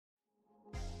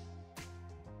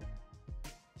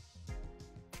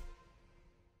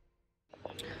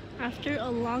After a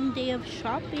long day of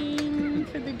shopping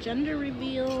for the gender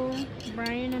reveal,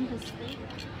 Brian and his steak.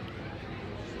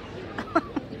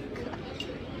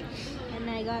 And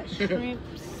I got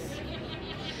shrimps.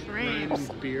 Ryan's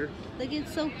beer. Look,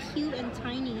 it's so cute and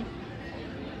tiny.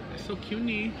 It's so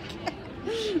cutie.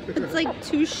 It's like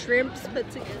 2 shrimps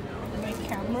put together on my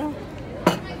camera.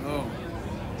 Oh.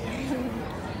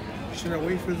 Should I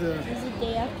wait for the... It was the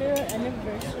day after our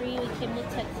anniversary. We came to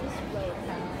Texas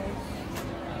Roadhouse.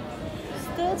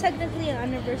 Still technically an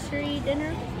anniversary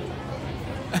dinner.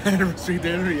 Anniversary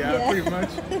dinner, yeah, pretty much.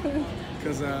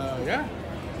 Because, yeah.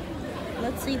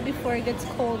 Let's eat before it gets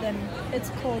cold, and if it's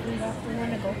cold, we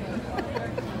want to go home.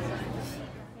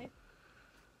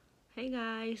 Hey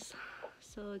guys,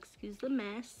 so excuse the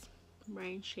mess.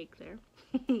 Brian shake there.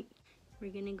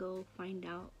 We're gonna go find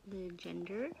out the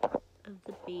gender of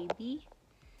the baby,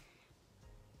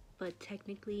 but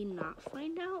technically not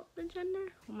find out the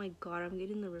gender. Oh my god, I'm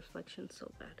getting the reflection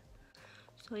so bad.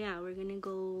 So yeah, we're gonna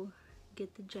go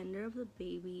get the gender of the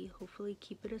baby, hopefully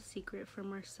keep it a secret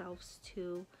from ourselves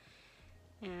too,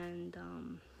 and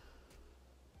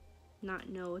not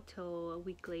know till a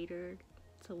week later.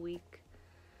 It's a week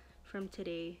from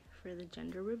today for the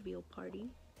gender reveal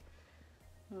party.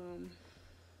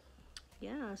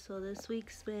 Yeah, so this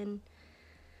week's been,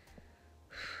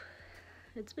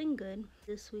 it's been good.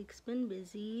 This week's been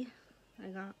busy. I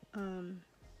got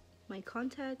my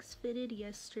contacts fitted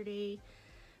yesterday,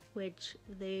 which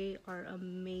they are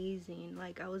amazing.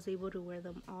 Like, I was able to wear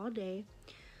them all day.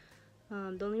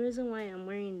 The only reason why I'm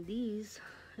wearing these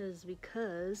is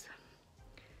because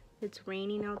it's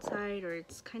raining outside, or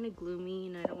it's kind of gloomy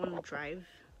and I don't want to drive,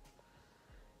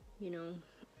 you know.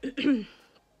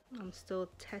 I'm still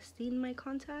testing my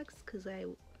contacts because I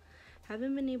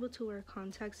haven't been able to wear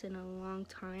contacts in a long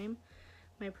time.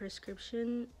 My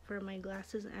prescription for my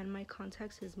glasses and my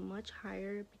contacts is much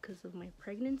higher because of my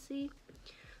pregnancy,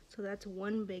 so that's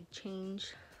one big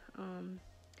change.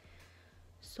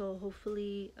 So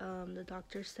hopefully the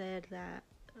doctor said that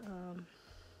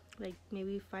like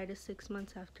maybe 5 to 6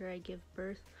 months after I give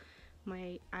birth,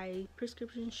 my eye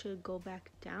prescription should go back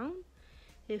down.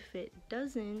 If it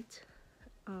doesn't,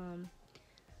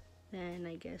 then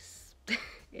I guess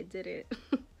it didn't.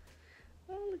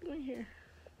 Oh, look at my hair.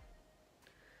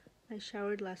 I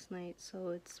showered last night, so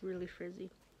it's really frizzy.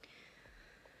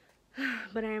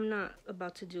 But I am not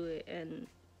about to do it and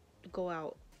go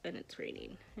out and it's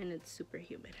raining and it's super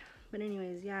humid. But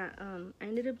anyways, yeah, I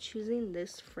ended up choosing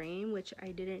this frame, which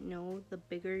I didn't know the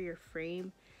bigger your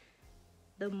frame,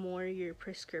 the more your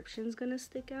prescription's gonna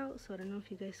stick out. So I don't know if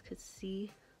you guys could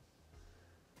see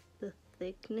the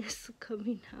thickness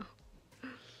coming out.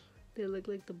 They look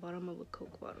like the bottom of a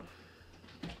Coke bottle.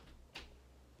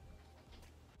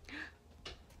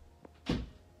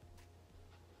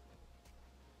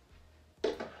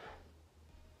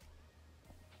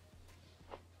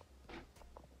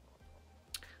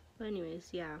 But anyways,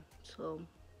 yeah, so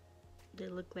they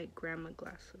look like grandma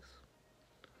glasses,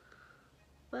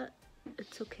 but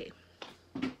it's okay.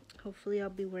 Hopefully I'll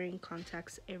be wearing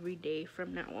contacts every day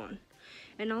from now on.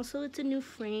 And also, it's a new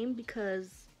frame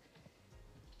because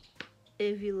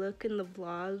if you look in the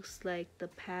vlogs, like the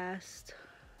past,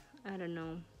 I don't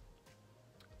know,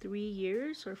 3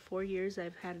 years or 4 years,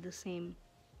 I've had the same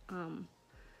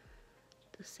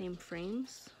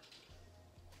frames.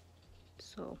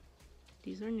 So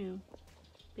these are new,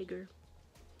 bigger,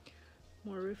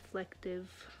 more reflective,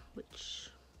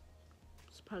 which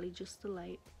is probably just the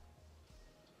light.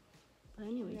 But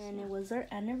anyways, and it was our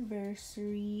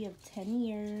anniversary of 10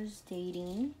 years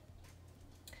dating.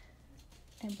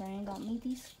 And Brian got me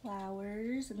these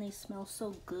flowers, and they smell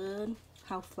so good.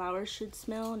 How flowers should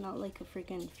smell, not like a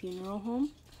freaking funeral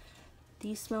home.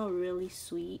 These smell really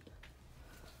sweet.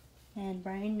 And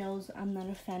Brian knows I'm not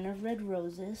a fan of red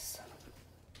roses.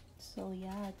 So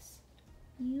yeah, it's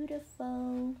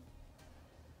beautiful.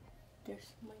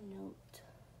 There's my note.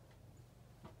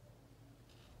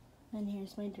 And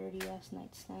here's my dirty ass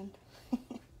nightstand.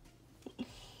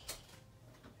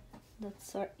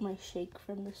 That's my shake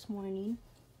from this morning.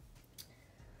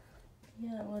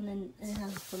 Yeah, and then it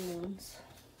has balloons.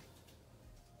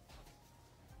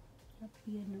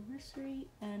 Happy anniversary,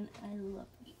 and I love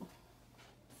you.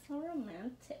 So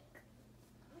romantic.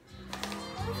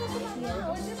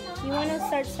 You want to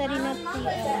start setting up the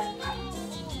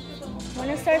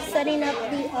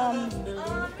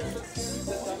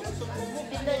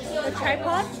the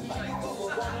tripod?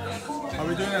 Are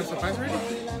we doing that surprise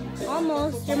already?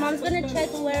 Almost. Your mom's gonna check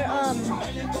where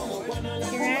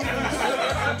you're at.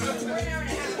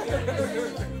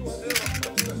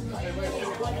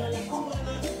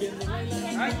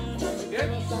 Alright, good.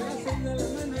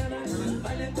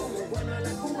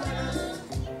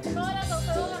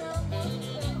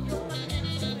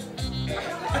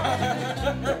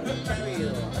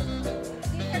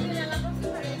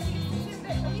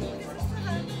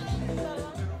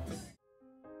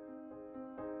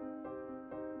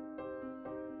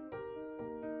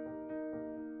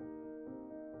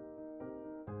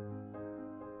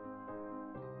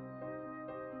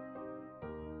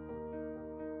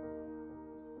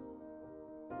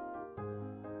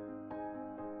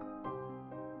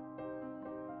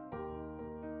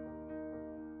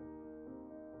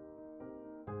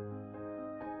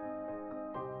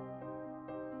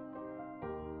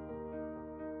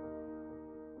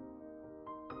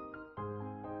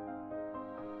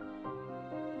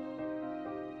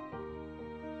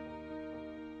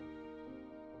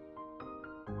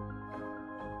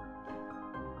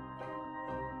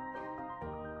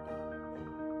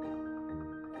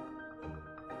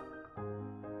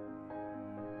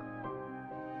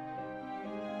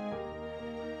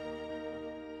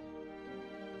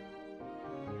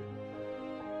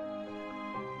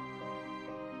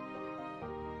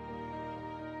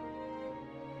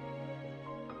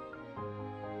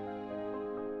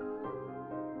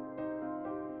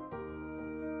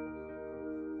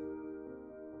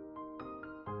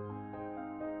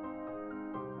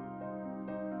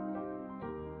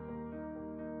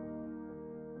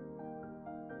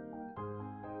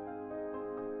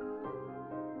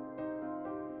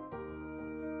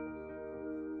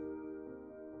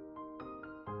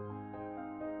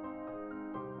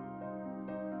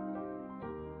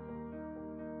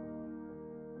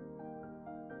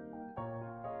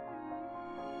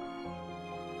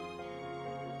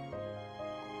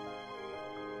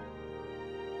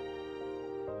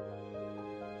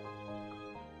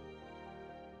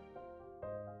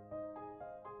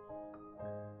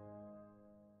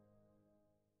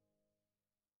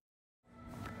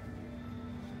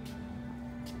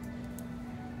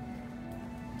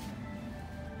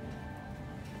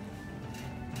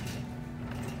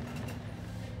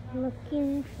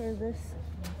 Looking for this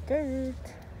dirt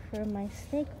for my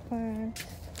snake plant.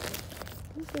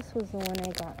 I think this was the one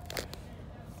I got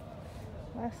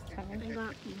last time. I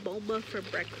got boba for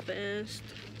breakfast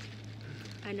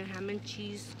and a ham and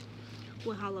cheese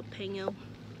with jalapeno.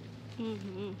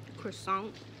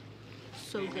 Croissant.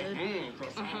 So good.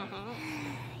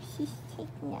 She's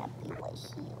taking a big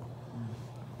here.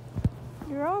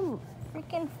 You're all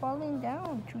freaking falling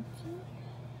down, Chuchi.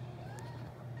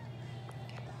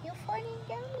 You're falling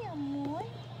down, mi amor.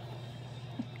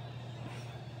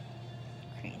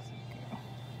 Crazy girl.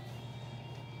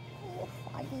 You're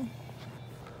falling.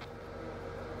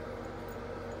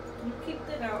 You kicked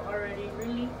it out already,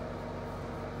 really?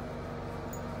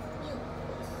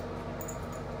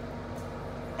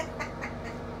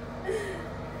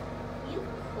 You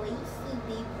crazy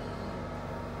baby.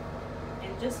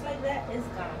 And just like that, it's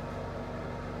gone.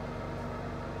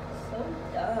 So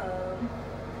dumb.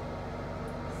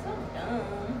 So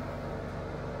dumb.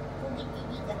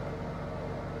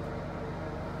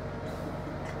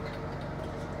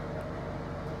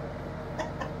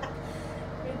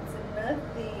 It's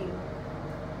nothing.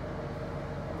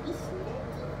 It's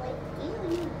nothing like you,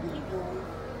 little.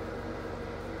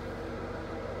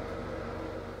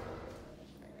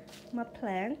 My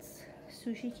plants.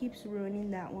 Sushi keeps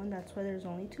ruining that one. That's why there's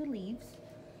only 2 leaves.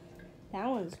 That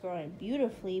one's growing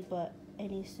beautifully, but it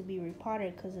needs to be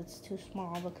repotted because it's too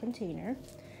small of a container.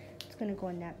 It's gonna go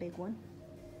in that big one.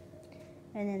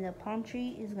 And then the palm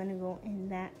tree is gonna go in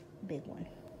that big one.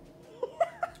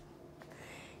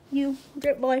 You,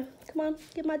 dirt boy, come on,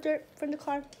 get my dirt from the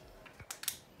car.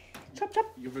 Chop, chop.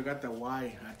 You forgot the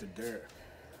Y after dirt.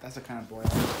 That's the kind of boy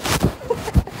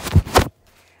I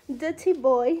am. Dirty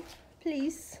boy,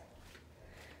 please.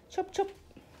 Chop, chop.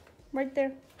 Right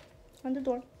there, on the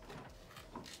door.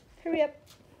 Hurry up.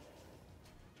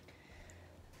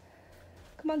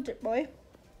 Come on, dirt boy.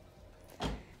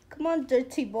 Come on,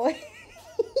 dirty boy.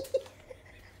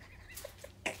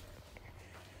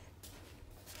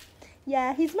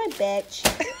 Yeah, he's my bitch.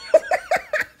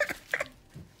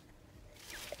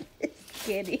 Just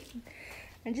kidding.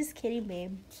 I'm just kidding,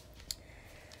 babe.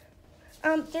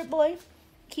 Dirt boy,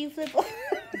 can you flip over?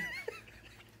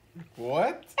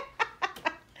 What?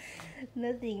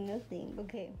 Nothing, nothing.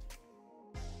 Okay.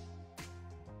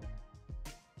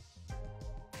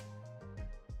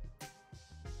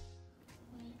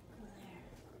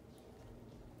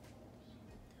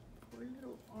 Poor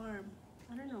little arm.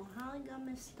 I don't know how it got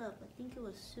messed up. I think it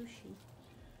was sushi.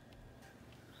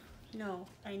 No,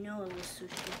 I know it was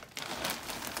sushi.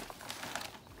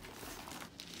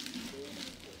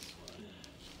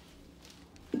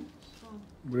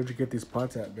 Where did you get these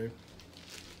pots at, babe?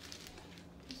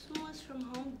 This one was from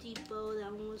Home Depot.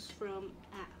 That one was from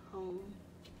at home.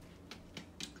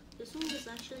 This one was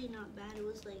actually not bad. It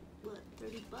was like, what,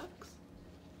 30 bucks?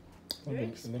 A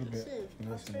little bit.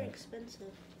 That's very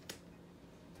expensive.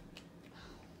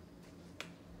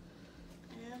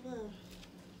 I have a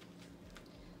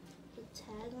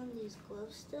tag on these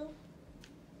gloves still.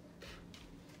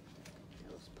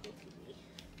 That was poking me.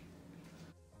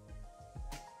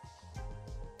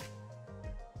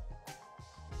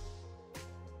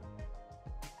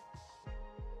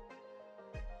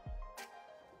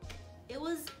 It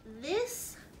was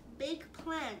this big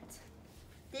plant.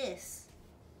 This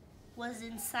was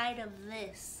inside of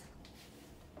this.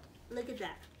 Look at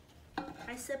that.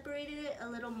 I separated it a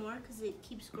little more because it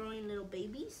keeps growing little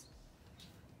babies.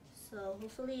 So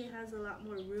hopefully it has a lot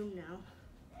more room now.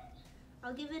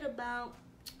 I'll give it about,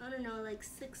 I don't know, like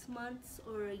 6 months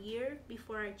or a year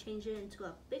before I change it into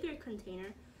a bigger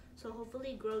container. So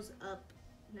hopefully it grows up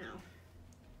now.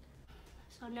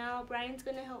 So now Brian's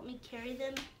gonna help me carry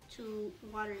them to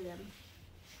water them.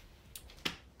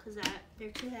 Cause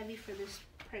they're too heavy for this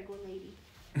preggo lady.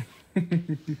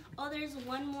 Oh, there's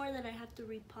one more that I have to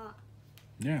repot.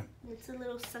 Yeah. It's a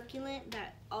little succulent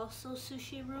that also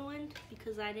Sushi ruined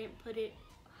because I didn't put it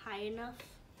high enough.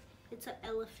 It's an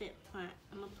elephant plant.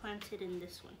 I'm gonna plant it in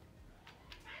this one.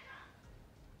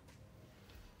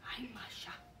 Hi,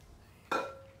 Masha.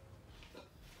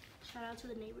 Shout out to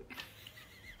the neighbor.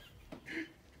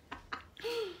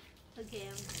 Okay.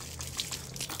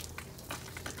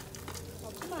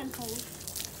 Oh, come on, hose.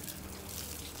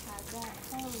 I got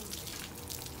hose.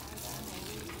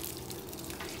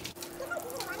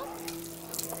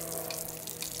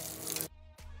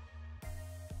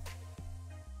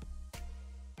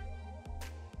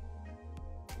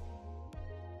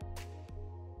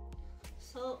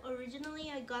 So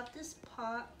originally I got this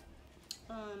pot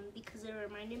because it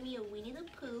reminded me of Winnie the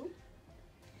Pooh.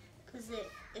 Because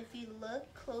if you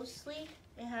look closely,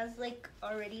 it has like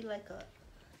already like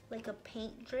a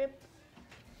paint drip,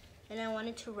 and I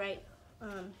wanted to write.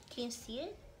 Can you see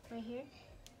it right here?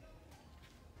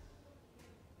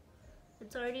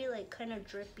 It's already like kind of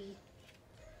drippy.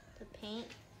 The paint.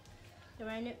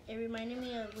 It reminded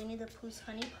me of Winnie the Pooh's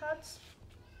honey pots.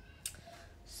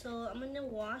 So I'm gonna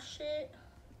wash it.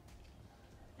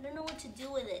 I don't know what to do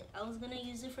with it. I was gonna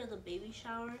use it for the baby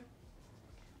shower.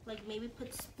 Like maybe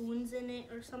put spoons in it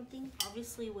or something.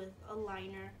 Obviously with a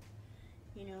liner,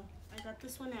 you know. I got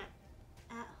this one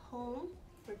at home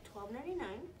for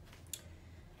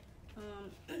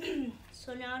 $12.99.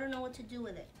 So now I don't know what to do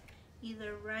with it.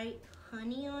 Either write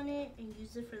honey on it and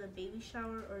use it for the baby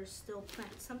shower, or still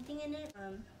plant something in it.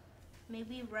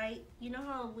 Maybe write, you know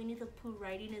how Winnie the Pooh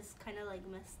writing is kind of like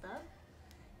messed up?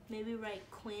 Maybe write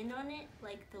Quinn on it,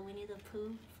 like the Winnie the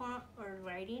Pooh font or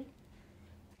writing.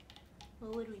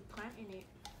 What would we plant in it?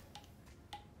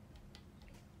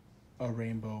 A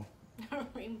rainbow. A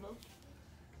rainbow.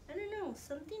 I don't know,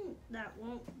 something that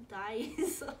won't die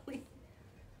easily.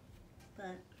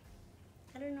 But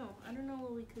I don't know. I don't know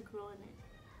what we could grow in it.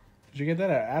 Did you get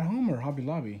that at home or Hobby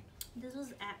Lobby? This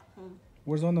was at home.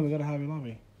 Where's the one that we got at Hobby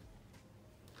Lobby?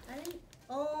 I didn't.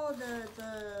 Oh,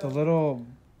 the little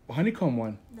honeycomb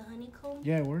one. The honeycomb?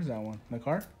 Yeah, where's that one? In the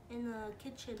car? In the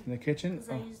kitchen. In the kitchen? Because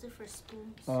I used it for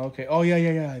spoons. Oh, okay. Oh,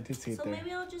 yeah. I did see it there. So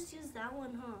maybe I'll just use that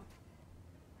one, huh?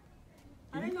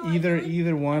 I don't know.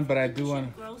 Either one, but I do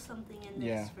want to grow something in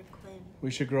this for Quinn.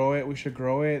 We should grow it. We should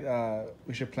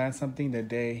we should plant something the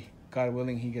day, God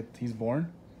willing, he's born.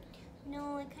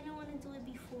 No, I kind of want to do it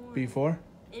before. Before?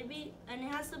 And it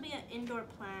has to be an indoor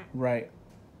plant. Right.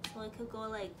 So it could go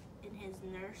like in his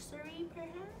nursery,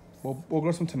 perhaps. We'll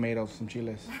grow some tomatoes, some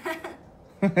chiles.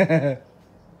 I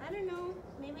don't know.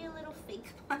 Maybe a little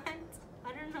fake plant.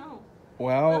 I don't know.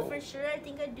 Well. But for sure, I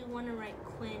think I do want to write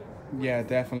Quinn. Yeah,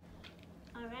 definitely.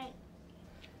 All right.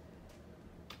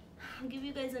 I'll give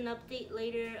you guys an update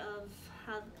later of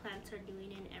how the plants are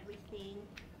doing and everything.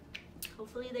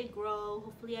 Hopefully they grow.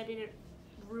 Hopefully I didn't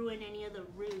ruin any of the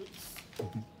roots.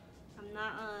 I'm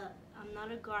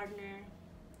not a gardener.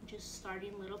 I'm just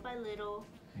starting little by little.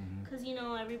 Because, you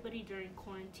know, everybody during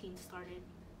quarantine started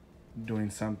doing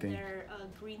something. Their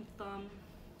green thumb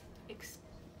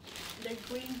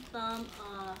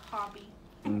hobby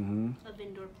of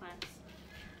indoor plants.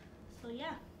 So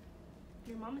yeah,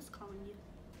 your mom is calling you.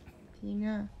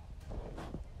 Gina.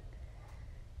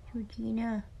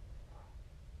 Georgina.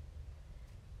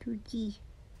 Georgie.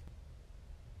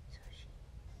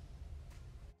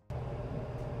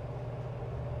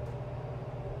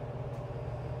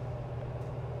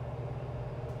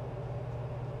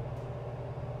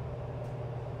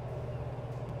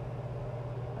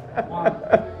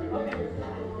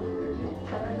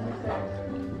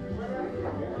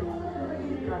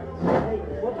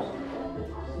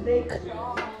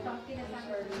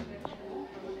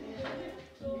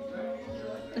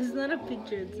 It's not a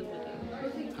picture, it's a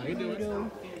video. How you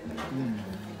doing?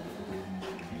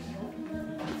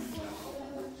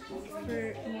 For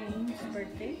Ian's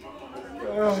birthday.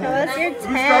 Show us your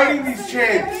Who's starting these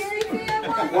chants?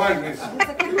 One.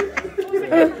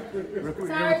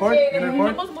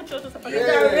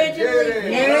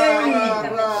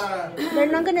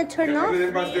 They're not gonna turn off.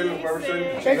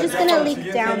 They're just gonna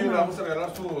leak down.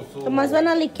 Nomás van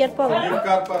a liquear para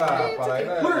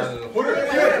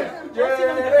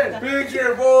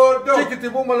Picture photo. Chiquiti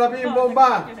bomba la bim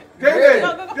bomba. David.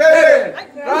 David.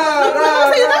 We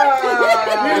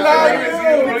love you.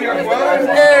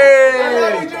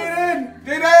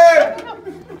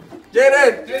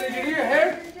 Jaden. Did you do your hair?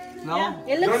 No.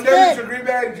 It looks Don't damage good. your green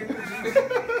bag.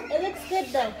 It looks good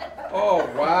though. Oh,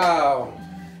 wow.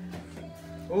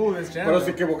 This jam. Pero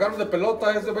se equivocaron de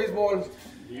pelota, es de béisbol.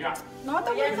 No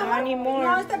te voy Not anymore.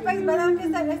 No, este país, ¿verdad? Que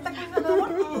esta cosa de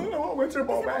oro. Winter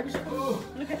ball bags.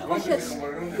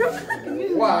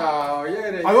 Wow,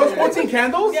 yeah. Are those 14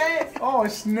 candles? Yes. Oh,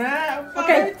 snap.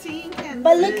 Okay.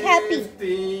 But look happy.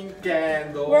 15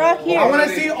 candles. We're all here. I want to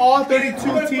see all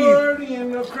 32 teeth.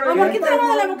 Amor, quítale la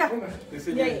mano de la boca.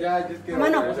 Dice, ya, just get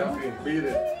Mano. over it. Beat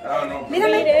it. I don't know.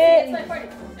 Mírame.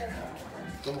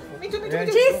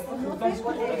 Cheese.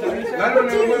 Dale, no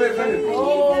mueve, dale.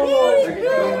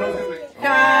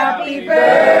 Happy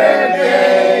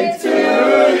birthday to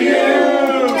you.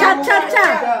 Cha, cha, cha.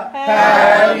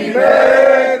 Happy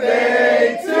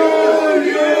birthday to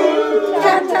you.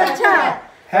 Cha, cha, cha.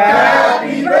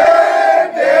 Happy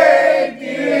birthday,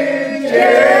 dear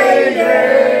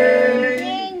Jaden.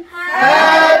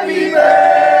 Happy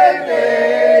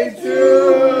birthday to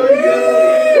you.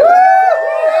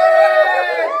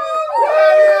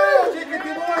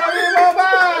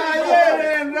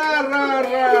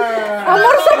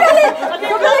 Amor, sóplale.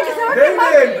 Sóplale que se va a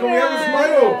quemar. David, come here,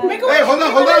 smile. Hey,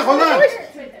 hold on.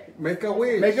 Make a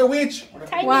wish. Make a witch.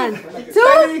 1,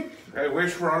 2. I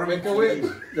wish for honor. Make a wish.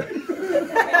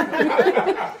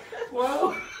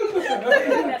 Wow. He's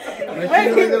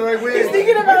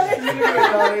thinking about it.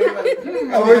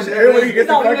 I wish everybody could get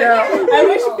the fuck out. I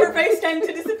wish for FaceTime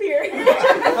to disappear.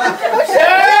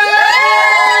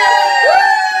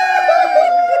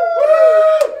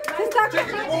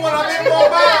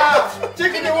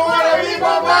 Chicken, you want a bim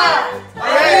bomba?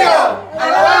 Arriba,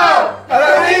 alabao, a la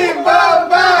bim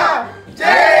bomba.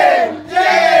 Jen, ra,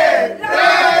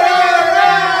 ra, ra.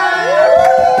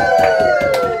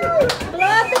 Blow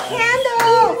out the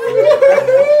candle.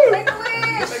 Make a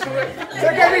wish.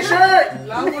 Take off your shirt.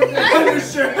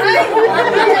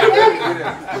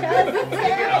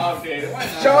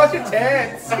 Show us your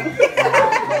tits.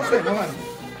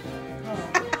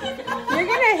 You're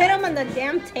gonna hit him on the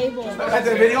damn table. At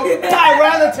the video, die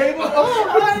right on the table. Oh,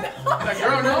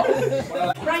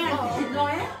 Brian, no,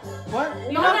 ¿eh? what?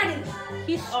 No, Nani.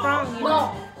 He's strong, you know.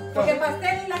 No. Porque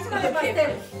pastel, la cima de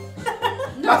pastel.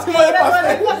 That's more than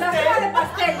pastel. La cima de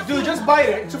pastel. Dude, just bite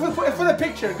it. It's for the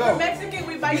picture. Go. Mexican,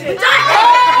 we bite it.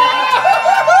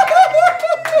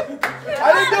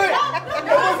 I didn't do it.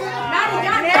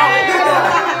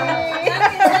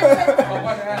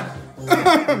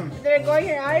 Did it go in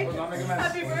your eye?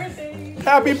 Happy birthday.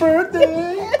 Happy birthday.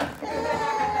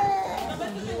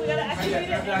 We gotta activate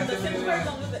it and the SIM card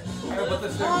don't lose it.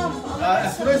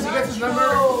 As soon as he gets his number,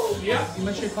 you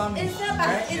make sure you call me. Is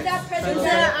that present? Is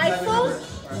that an iPhone?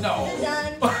 No.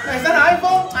 Done. Is that an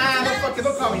iPhone? No, fuck it.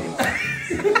 Don't call me anymore.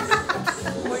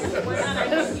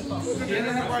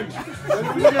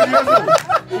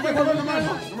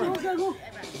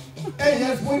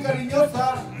 Ella es muy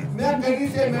cariñosa, me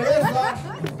acaricia y me besa,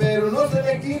 pero no se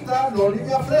le quita, no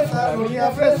niña fresa, no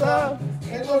niña fresa.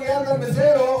 Es lo que anda el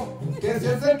mesero, que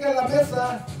se acerca a la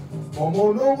mesa.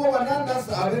 Como no hubo bananas,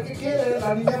 a ver qué quiere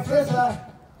la niña fresa.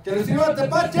 ¿Que le sirva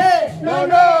tepache? No,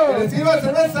 no. ¿Que le sirva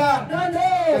cerveza? No,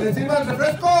 ¿Que no. le sirva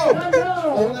refresco?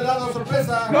 No. ¿O un helado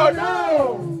sorpresa? No,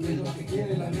 no. ¿Qué es lo que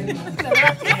quiere la nena?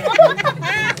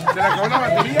 Se le acabó la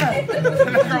batería. Se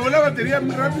le acabó la batería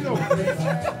muy rápido.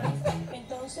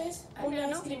 Entonces, un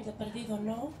ice cream de perdido,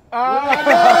 ¿no?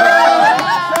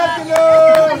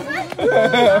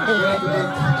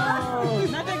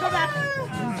 Nothing, go back.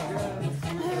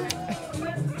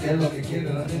 ¿Qué es lo que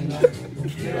quiere la nena?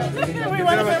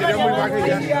 La batería muy baja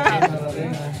ya.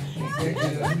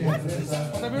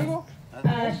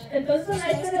 Entonces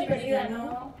una ice de perdida,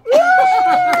 ¿no?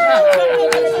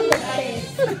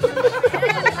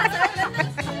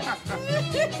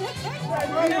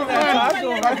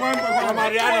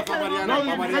 Mariana, para Mariana, No,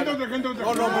 para Mariana. otra gente,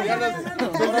 No, no, Mariana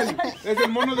Es el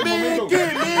mono del momento.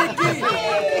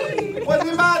 Miki. Pues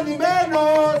ni más ni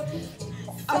menos.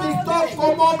 ¿Ha visto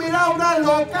cómo mira una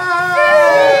loca?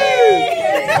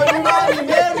 Pues ni más ni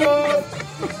menos.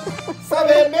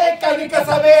 Sabe mecánica,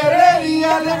 sabe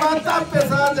herrería, levanta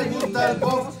pesas, le gusta el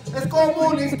box. Es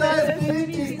comunista,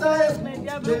 espiritista, es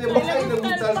medio boca y le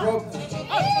gusta el rock.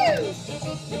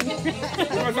 ¿Qué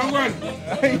pasó, Juan?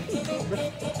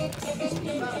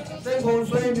 Tengo un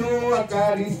sueño,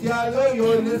 acariciarlo y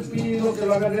hoy les pido que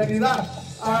lo hagan realidad.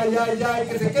 Ay, ay, ay,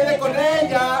 que se quede con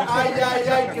ella. Ay, ay,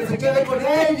 ay, que se quede con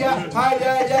ella. Ay,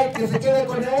 ay, ay, que se quede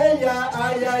con ella.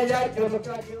 Ay, ay, ay, que lo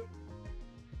cague.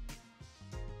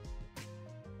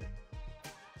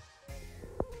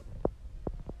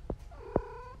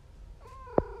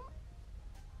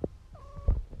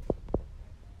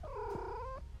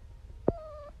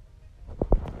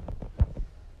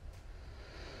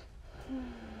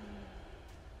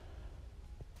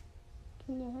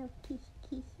 Can I have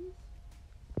kisses?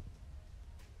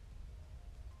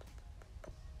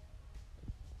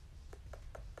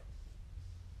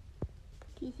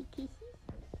 Kisses?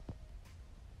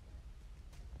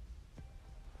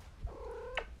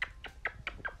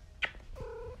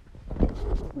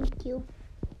 Thank you.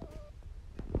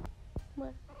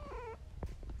 What?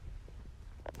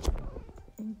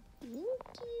 Thank you.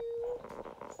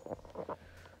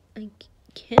 I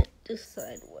can't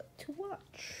decide what to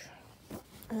watch.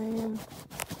 I'm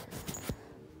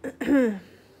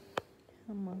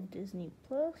on Disney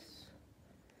Plus.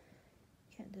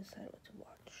 Can't decide what to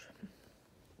watch.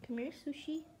 Come here,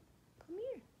 Sushi. Come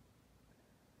here.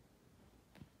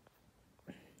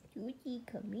 Sushi,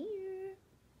 come here.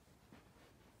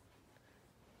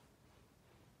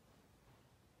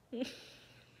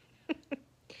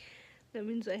 That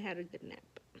means I had a good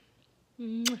nap.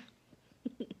 Mwah.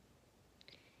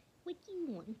 What do you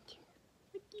want?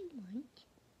 What do you want?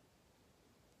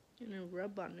 Gonna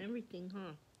rub on everything,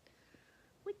 huh?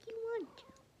 What do you want?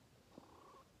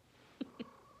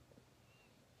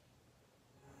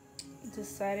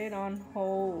 Decided on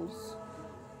holes.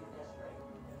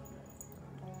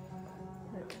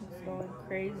 That's going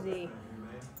crazy.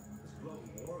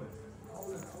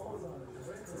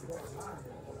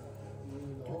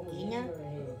 Georgina?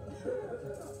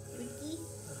 Ricky?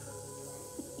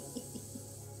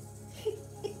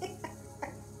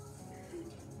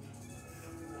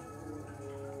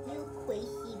 You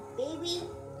crazy baby.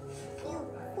 You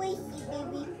crazy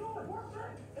baby.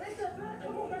 You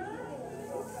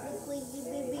crazy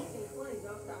baby.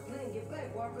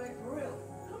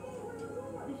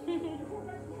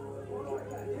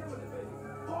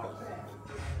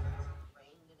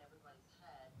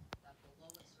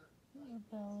 Your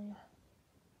belly.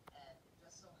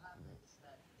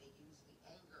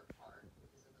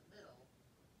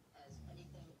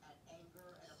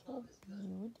 So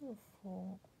beautiful.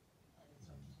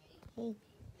 Hey,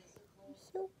 you're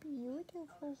so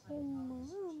beautiful for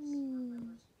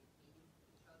mommy.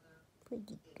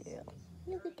 Pretty girl.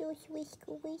 Look at those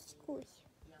whiskers.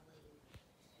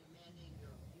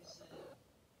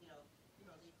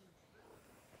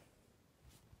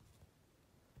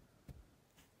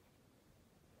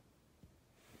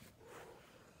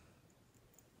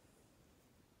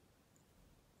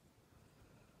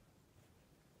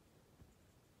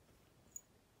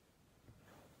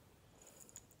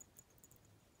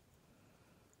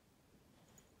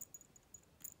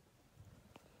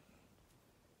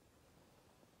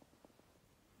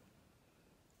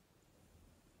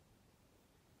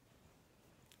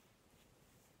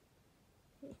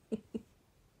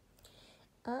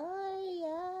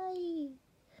 Ay.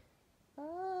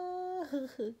 Ah.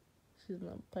 She's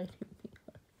not biting me.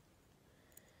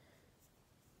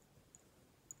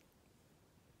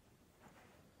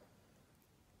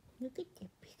 Look at that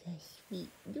big ass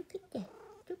feet. Look at that.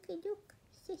 Look.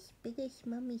 It's as big as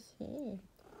mommy's head.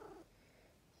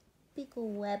 Big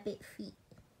ol' rabbit feet.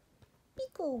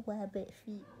 Big ol' rabbit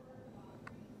feet.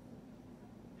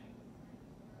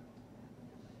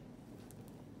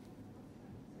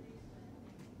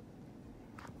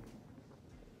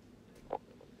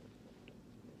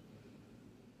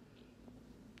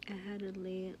 I had to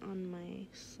lay it on my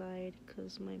side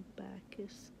because my back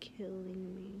is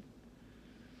killing me.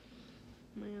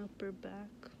 My upper back.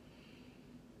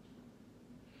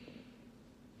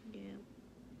 Yeah.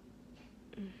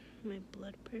 My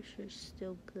blood pressure is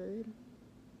still good.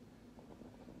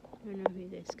 I don't know if you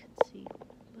guys could see,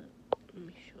 but let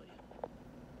me show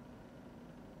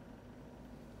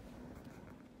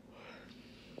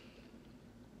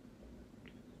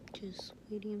you. Just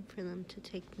waiting for them to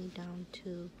take me down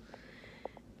to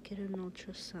get an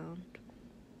ultrasound.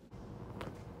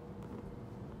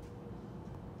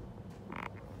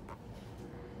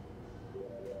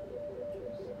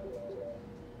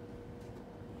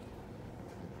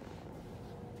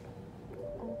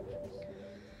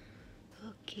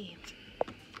 Okay,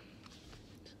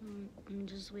 so I'm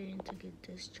just waiting to get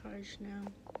discharged now.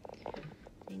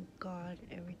 Thank God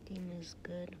everything is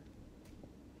good.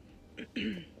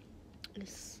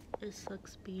 It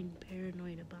sucks being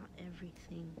paranoid about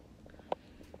everything,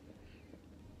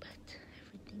 but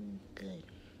everything good.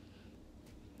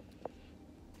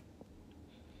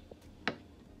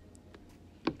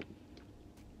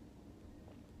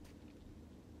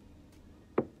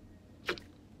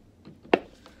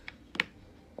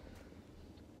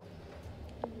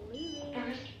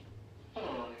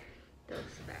 That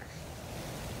was fast.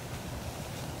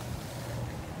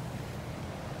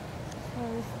 So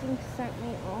this thing sent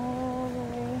me all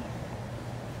the way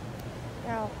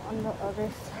out on the other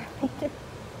side.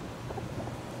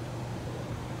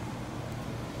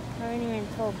 I haven't even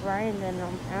told Brian that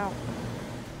I'm out.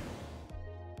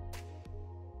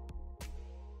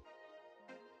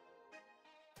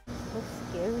 So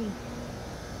scary.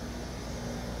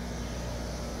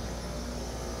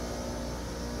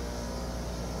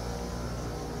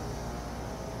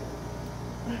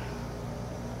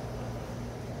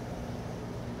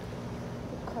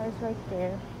 The car's right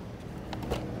there.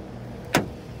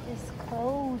 It's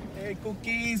cold. Hey,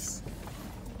 cookies.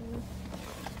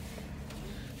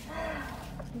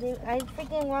 I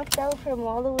freaking walked out from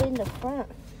all the way in the front.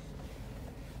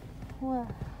 What?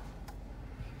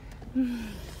 Let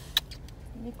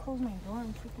me close my door.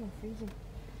 I'm freaking freezing.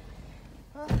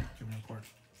 Give me a cord.